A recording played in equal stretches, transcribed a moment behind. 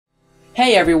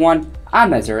Hey everyone,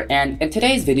 I'm Ezra, and in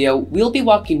today's video, we'll be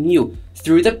walking you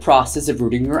through the process of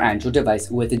rooting your Android device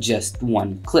with just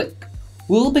one click.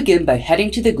 We'll begin by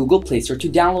heading to the Google Play Store to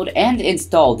download and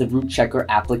install the Root Checker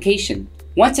application.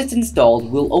 Once it's installed,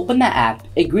 we'll open the app,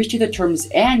 agree to the terms,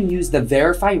 and use the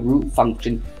Verify Root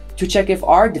function to check if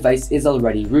our device is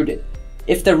already rooted.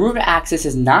 If the root access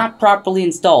is not properly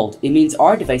installed, it means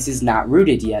our device is not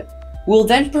rooted yet. We'll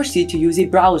then proceed to use a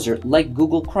browser like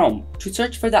Google Chrome to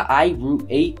search for the iRoot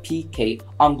APK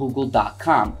on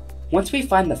google.com. Once we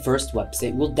find the first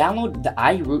website, we'll download the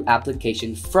iRoot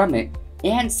application from it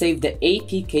and save the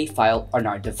APK file on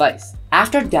our device.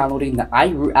 After downloading the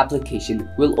iRoot application,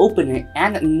 we'll open it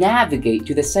and navigate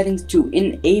to the settings to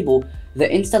enable the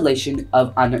installation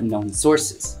of unknown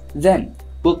sources. Then,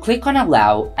 we'll click on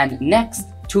Allow and Next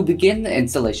to begin the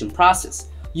installation process.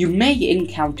 You may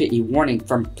encounter a warning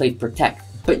from Play Protect,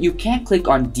 but you can click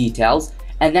on Details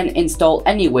and then Install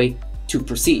anyway to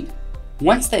proceed.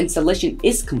 Once the installation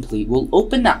is complete, we'll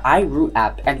open the iRoot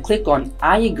app and click on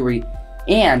I agree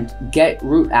and get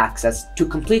root access to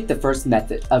complete the first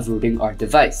method of rooting our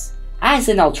device. As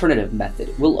an alternative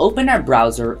method, we'll open our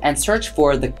browser and search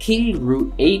for the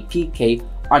KingRoot APK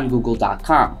on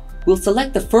google.com. We'll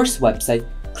select the first website,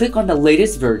 click on the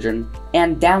latest version,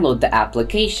 and download the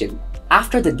application.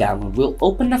 After the download, we'll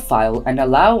open the file and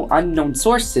allow unknown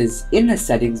sources in the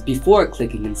settings before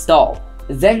clicking install.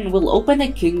 Then we'll open the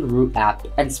KingRoot app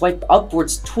and swipe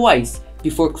upwards twice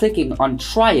before clicking on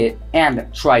Try It and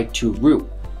Try to Root.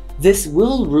 This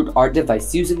will root our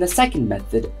device using the second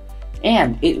method,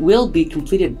 and it will be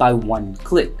completed by one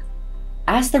click.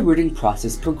 As the rooting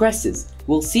process progresses,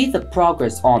 we'll see the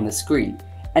progress on the screen,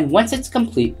 and once it's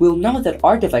complete, we'll know that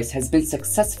our device has been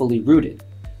successfully rooted.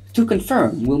 To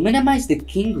confirm, we'll minimize the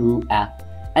KingRoot app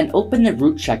and open the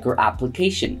Root Checker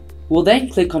application. We'll then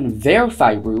click on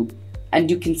Verify Root,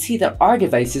 and you can see that our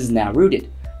device is now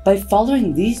rooted. By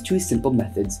following these two simple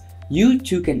methods, you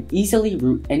too can easily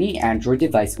root any Android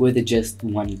device with just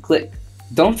one click.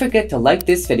 Don't forget to like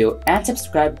this video and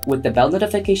subscribe with the bell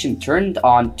notification turned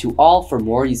on to all for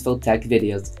more useful tech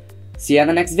videos. See you on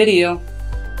the next video!